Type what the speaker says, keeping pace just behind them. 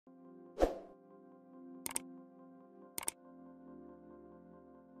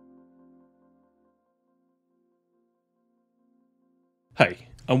Hey,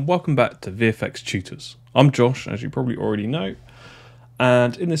 and welcome back to VFX Tutors. I'm Josh, as you probably already know,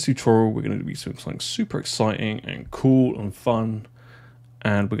 and in this tutorial we're going to be doing something super exciting and cool and fun,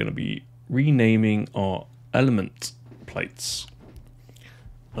 and we're going to be renaming our element plates.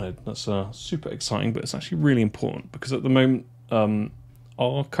 That's super exciting, but it's actually really important because at the moment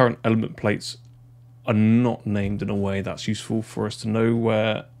our current element plates are not named in a way that's useful for us to know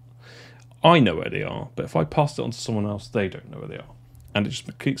where. I know where they are, but if I pass it on to someone else, they don't know where they are. And it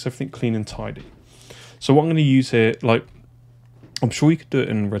just keeps everything clean and tidy. So what I'm going to use here, like, I'm sure you could do it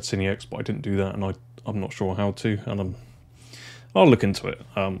in Red X, but I didn't do that, and I'm not sure how to, and I'll look into it.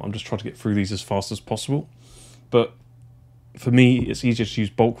 I'm just trying to get through these as fast as possible. But for me, it's easier to use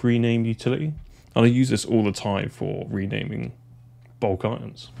bulk rename utility, and I use this all the time for renaming bulk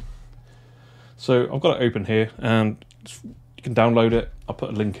items. So I've got it open here, and you can download it. I'll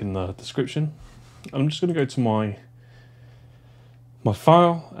put a link in the description. I'm just going to go to my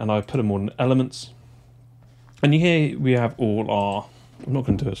file, and I put them all in elements. And here we have all our. I'm not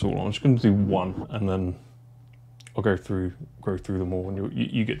going to do this all. I'm just going to do one, and then I'll go through them all, and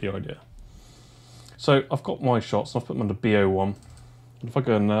you get the idea. So I've got my shots. I've put them under BO1. And if I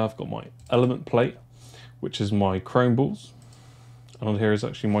go in there, I've got my element plate, which is my chrome balls, and on here is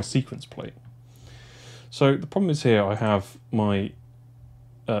actually my sequence plate. So the problem is here I have my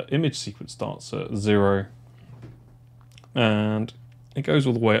image sequence starts at 0, and it goes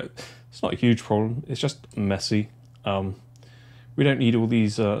all the way up. It's not a huge problem, it's just messy. We don't need all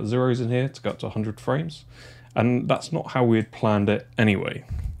these zeros in here to go up to 100 frames, and that's not how we had planned it anyway.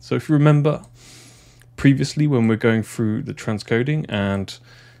 So if you remember previously when we're going through the transcoding and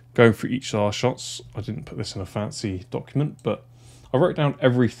going through each of our shots, I didn't put this in a fancy document, but I wrote down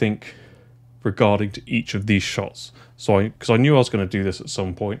everything regarding to each of these shots. So because I knew I was going to do this at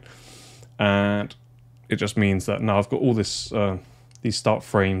some point, and it just means that now I've got all this these start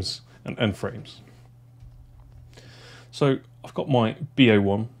frames and end frames. So I've got my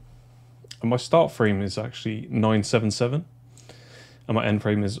BO1, and my start frame is actually 977, and my end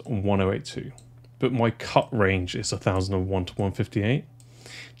frame is 1082. But my cut range is 1001 to 158.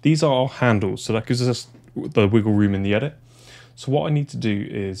 These are our handles, so that gives us the wiggle room in the edit. So what I need to do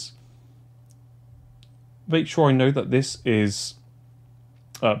is make sure I know that this is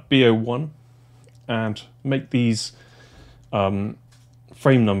BO1 and make these frame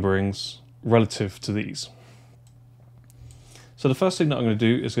numberings relative to these. So the first thing that I'm going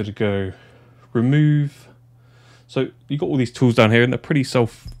to do is going to go remove. So you've got all these tools down here, and they're pretty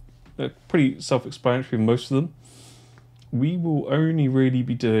self-explanatory, most of them. We will only really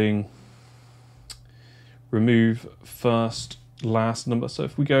be doing remove first, last number. So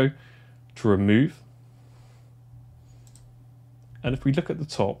if we go to remove, and if we look at the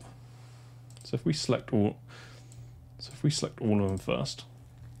top, so if we select all of them first,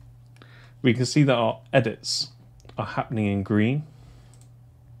 we can see that our edits are happening in green.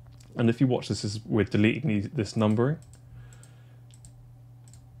 And if you watch this, we're deleting this numbering.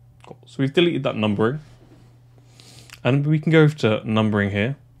 Cool. So we've deleted that numbering, and we can go to numbering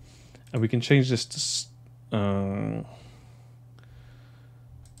here, and we can change this to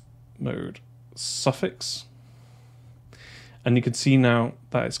mode suffix. And you can see now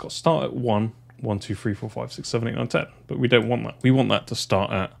that it's got start at 1, 1, 2, 3, 4, 5, 6, 7, 8, 9, 10. But we don't want that. We want that to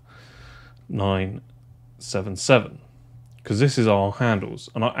start at 9, 7, 7. Because this is our handles.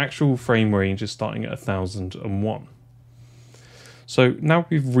 And our actual frame range is starting at 1001. So now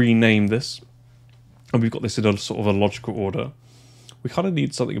we've renamed this, and we've got this in a sort of a logical order. We kind of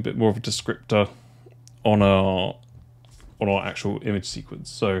need something a bit more of a descriptor on our actual image sequence.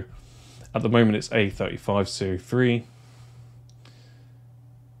 So at the moment it's A3503.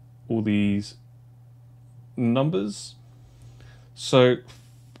 All these numbers. So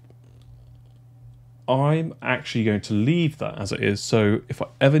I'm actually going to leave that as it is. So if I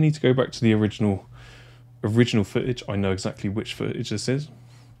ever need to go back to the original footage, I know exactly which footage this is.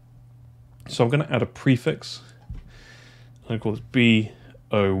 So I'm going to add a prefix. I call this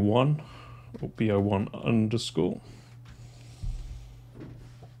BO1 or BO1 underscore.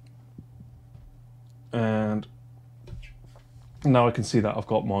 And now I can see that I've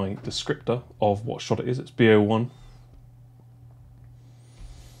got my descriptor of what shot it is. It's BO1.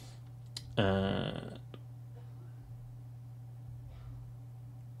 And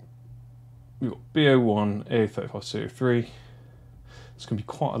we've got BO1 A3503. It's going to be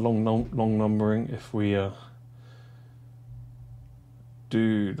quite a long numbering if we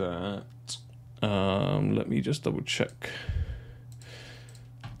do that. Let me just double check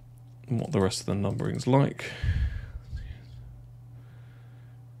what the rest of the numbering's like.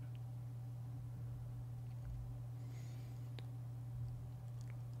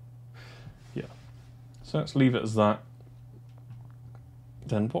 So let's leave it as that.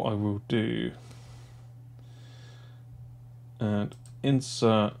 Then what I will do, and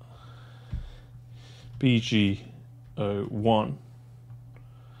insert BG01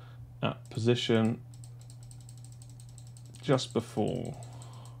 at position just before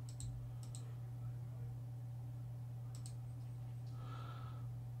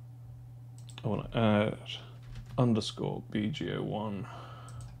I want to add underscore BG01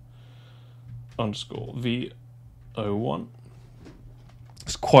 underscore V01.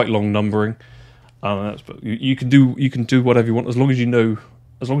 It's quite long numbering. But you can do whatever you want as long as you know,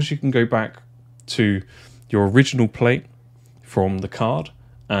 as long as you can go back to your original plate from the card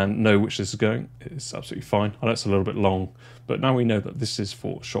and know which this is going. It's absolutely fine. I know it's a little bit long, but now we know that this is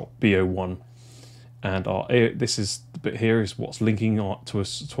for shot B01, and this is the bit here is what's linking to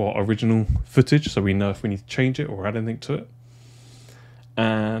our original footage, so we know if we need to change it or add anything to it.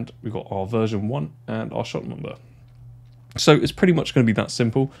 And we've got our version 1 and our shot number. So it's pretty much going to be that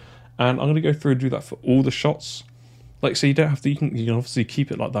simple. And I'm going to go through and do that for all the shots. Like, so you don't have to, you can obviously keep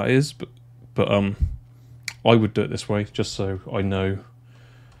it like that is, but I would do it this way just so I know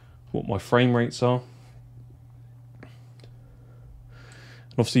what my frame rates are.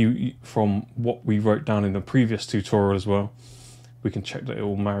 And obviously from what we wrote down in the previous tutorial as well, we can check that it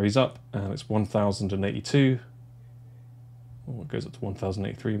all marries up, and it's 1082. Oh, it goes up to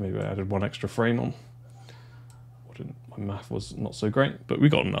 1083, maybe I added one extra frame on. My math was not so great, but we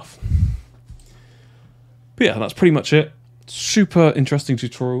got enough. But yeah, that's pretty much it. Super interesting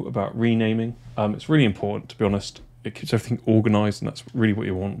tutorial about renaming. It's really important, to be honest. It keeps everything organized, and that's really what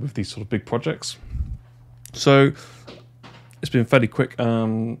you want with these sort of big projects. So it's been fairly quick.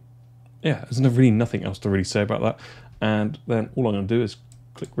 Yeah, there's really nothing else to really say about that. And then all I'm going to do is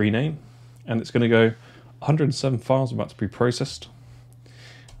click rename, and it's going to go 107 files about to be processed.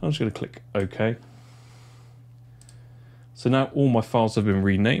 I'm just going to click OK. So now all my files have been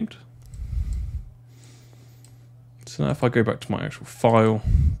renamed. So now if I go back to my actual file,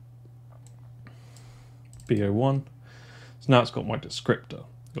 B01, so now it's got my descriptor.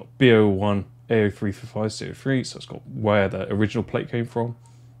 It's got B01, A0345, C03, so it's got where the original plate came from,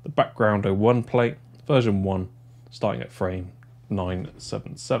 the background 01 plate, version 1, starting at frame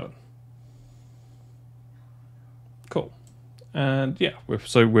 977. Cool. And yeah, we're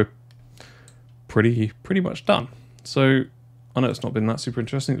pretty much done. So I know it's not been that super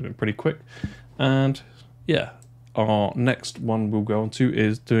interesting, it's been pretty quick. And yeah, our next one we'll go on to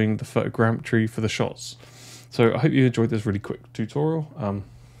is doing the photogrammetry for the shots. So I hope you enjoyed this really quick tutorial.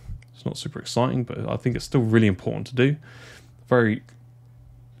 It's not super exciting, but I think it's still really important to do.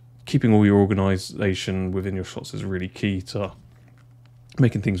 Keeping all your organization within your shots is really key to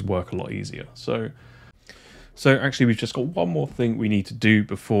making things work a lot easier. So actually we've just got one more thing we need to do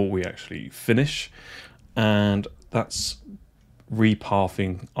before we actually finish, and that's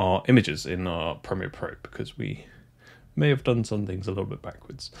re-parfing our images in our Premiere Pro, because we may have done some things a little bit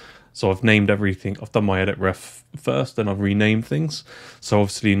backwards. So I've named everything, I've done my edit ref first, then I've renamed things. So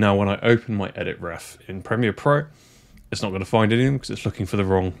obviously now when I open my edit ref in Premiere Pro, it's not going to find anything because it's looking for the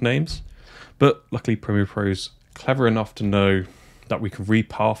wrong names. But luckily Premiere Pro's clever enough to know that we can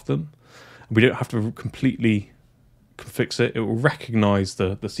re-parf them. We don't have to completely fix it. It will recognize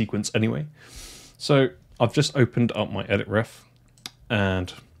the sequence anyway. So I've just opened up my edit ref,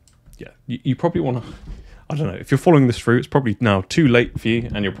 and yeah, you probably want to, I don't know, if you're following this through, it's probably now too late for you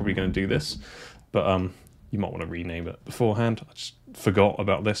and you're probably going to do this, but you might want to rename it beforehand. I just forgot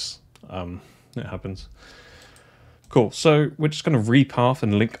about this. It happens. Cool, so we're just going to re-parf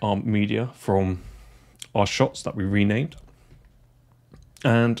and link our media from our shots that we renamed.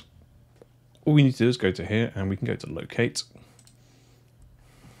 And all we need to do is go to here, and we can go to locate.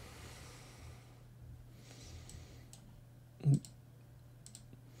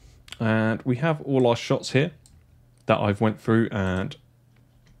 And we have all our shots here that I've went through and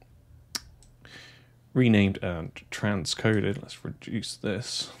renamed and transcoded. Let's reduce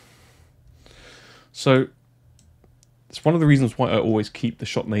this. So it's one of the reasons why I always keep the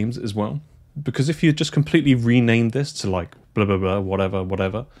shot names as well, because if you just completely renamed this to like blah blah blah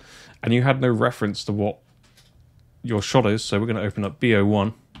whatever, and you had no reference to what your shot is, so we're going to open up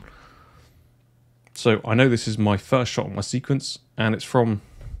B01. So I know this is my first shot in my sequence, and it's from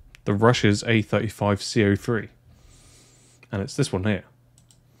the Russia's A35CO3, and it's this one here.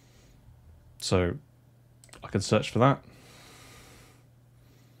 So I can search for that.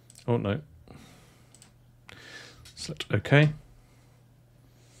 Oh no. Select OK.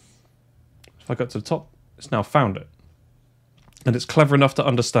 If I go to the top, it's now found it. And it's clever enough to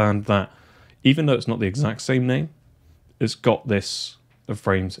understand that even though it's not the exact same name, it's got this of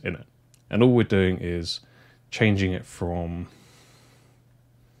frames in it. And all we're doing is changing it from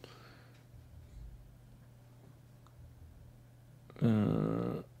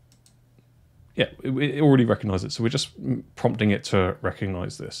yeah, it already recognized it, so we're just prompting it to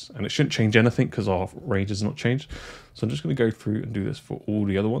recognize this, and it shouldn't change anything because our range is not changed. So I'm just going to go through and do this for all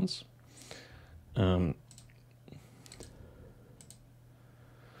the other ones.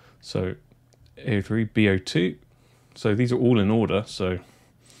 So A03, BO2, so these are all in order. So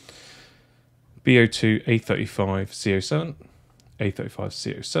BO2, A35, CO7, A35,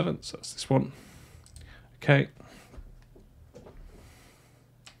 CO7, so that's this one. Okay.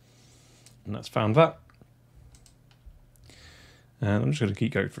 And that's found that. And I'm just going to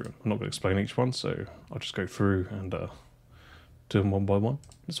keep going through them. I'm not going to explain each one, so I'll just go through and do them one by one.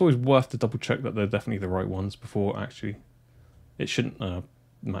 It's always worth to double check that they're definitely the right ones before actually. It shouldn't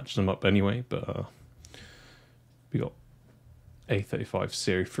match them up anyway, but we got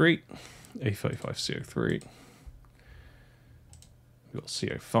A35CO3, A35CO3, we got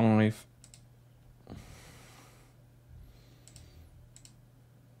CO5,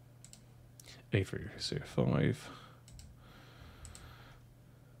 A3CO5,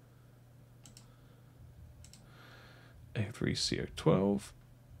 A3CO12,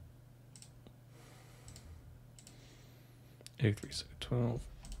 A3CO12.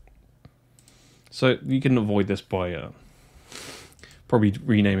 So you can avoid this by probably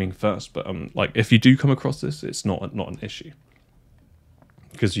renaming first, but like if you do come across this, it's not an issue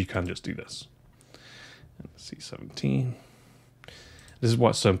because you can just do this. And C17. This is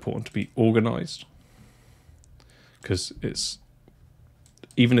why it's so important to be organized, because it's,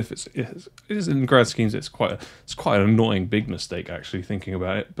 even if it is in grand schemes, it's quite an annoying big mistake actually thinking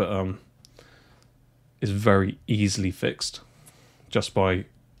about it, but it's very easily fixed just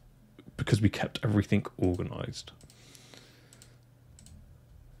because we kept everything organized.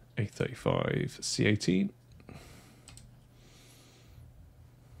 A35 C18.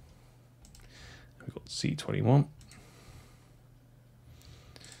 We've got C21.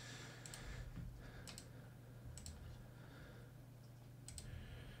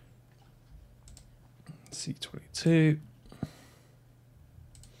 C22.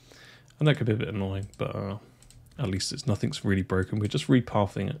 And that could be a bit annoying, but at least nothing's really broken. We're just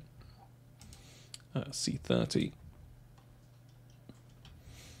re-pathing it. C30.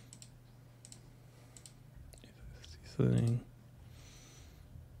 C30.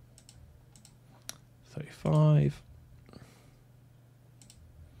 35.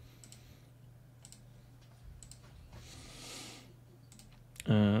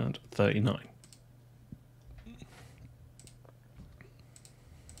 And 39.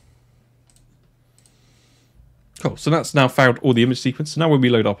 Cool, so that's now found all the image sequence. So now when we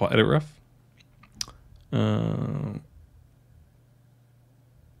load up our edit ref,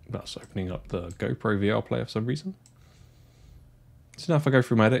 that's opening up the GoPro VR player for some reason. So now if I go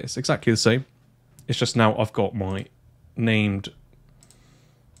through my edit, it's exactly the same. It's just now I've got my named,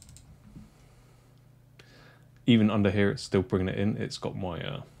 even under here it's still bringing it in. It's got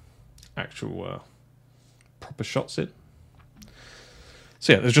my actual proper shots in.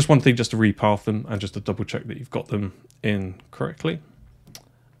 So yeah, there's just one thing just to repath them and just to double check that you've got them in correctly.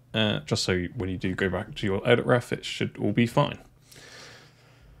 Just so when you do go back to your edit ref, it should all be fine.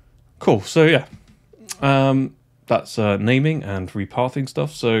 Cool, so yeah, that's naming and repathing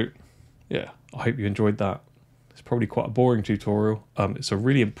stuff. So yeah, I hope you enjoyed that. It's probably quite a boring tutorial. It's a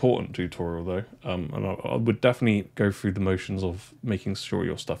really important tutorial though, and I would definitely go through the motions of making sure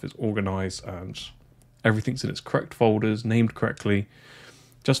your stuff is organized and everything's in its correct folders, named correctly.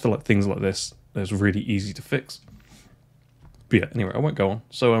 Just for like things like this, it's really easy to fix. But yeah, anyway, I won't go on.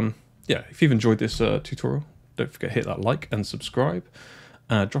 So yeah, if you've enjoyed this tutorial, don't forget to hit that like and subscribe.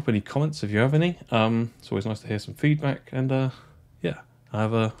 Drop any comments if you have any. It's always nice to hear some feedback. And yeah,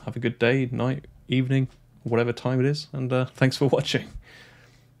 have a good day, night, evening, whatever time it is. And thanks for watching.